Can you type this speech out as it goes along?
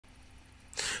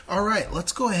All right,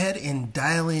 let's go ahead and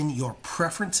dial in your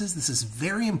preferences. This is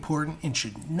very important and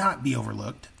should not be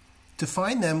overlooked. To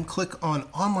find them, click on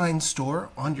Online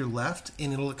Store on your left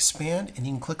and it'll expand, and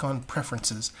you can click on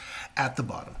Preferences at the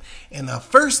bottom. And the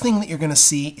first thing that you're going to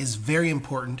see is very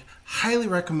important. Highly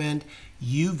recommend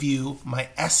you view my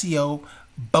SEO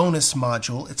bonus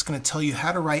module. It's going to tell you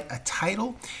how to write a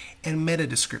title and meta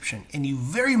description, and you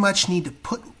very much need to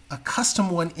put a custom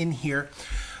one in here,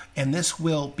 and this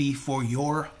will be for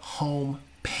your home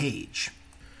page.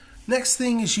 Next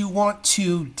thing is you want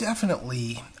to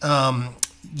definitely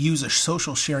use a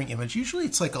social sharing image. Usually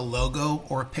it's like a logo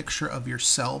or a picture of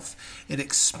yourself. It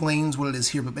explains what it is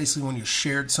here, but basically when you're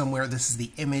shared somewhere, this is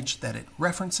the image that it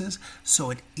references, so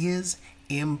it is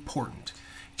important.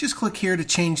 Just click here to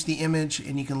change the image,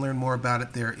 and you can learn more about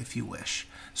it there if you wish.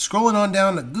 Scrolling on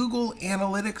down to Google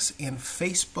Analytics and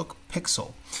Facebook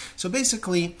Pixel. So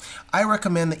basically, I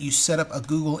recommend that you set up a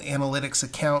Google Analytics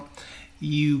account.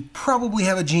 You probably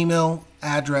have a Gmail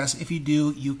address. If you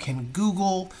do, you can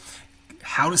Google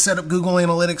how to set up Google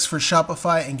Analytics for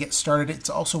Shopify and get started. It's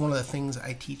also one of the things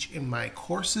I teach in my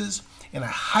courses, and I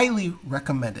highly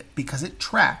recommend it because it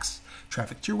tracks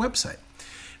traffic to your website.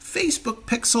 Facebook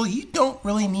Pixel, you don't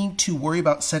really need to worry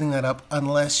about setting that up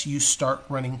unless you start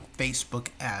running Facebook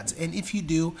ads. And if you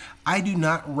do, I do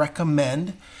not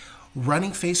recommend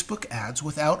running Facebook ads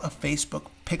without a Facebook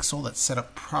Pixel that's set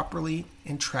up properly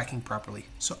and tracking properly.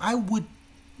 So I would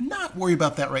not worry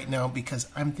about that right now because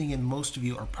I'm thinking most of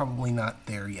you are probably not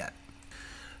there yet.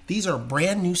 These are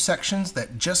brand new sections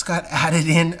that just got added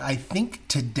in, I think,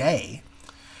 today.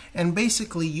 And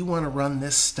basically, you want to run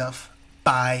this stuff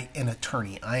by an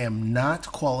attorney. I am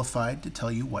not qualified to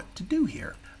tell you what to do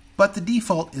here, but the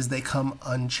default is they come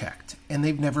unchecked and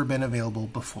they've never been available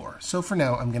before. So for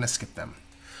now, I'm going to skip them.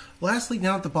 Lastly,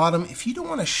 down at the bottom, if you don't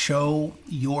want to show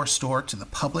your store to the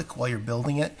public while you're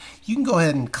building it, you can go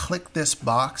ahead and click this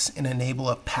box and enable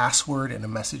a password and a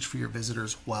message for your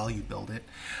visitors while you build it.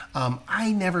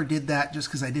 I never did that just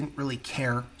because I didn't really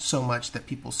care so much that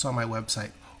people saw my website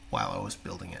while I was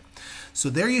building it. So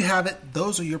there you have it.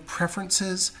 Those are your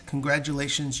preferences.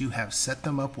 Congratulations, you have set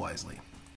them up wisely.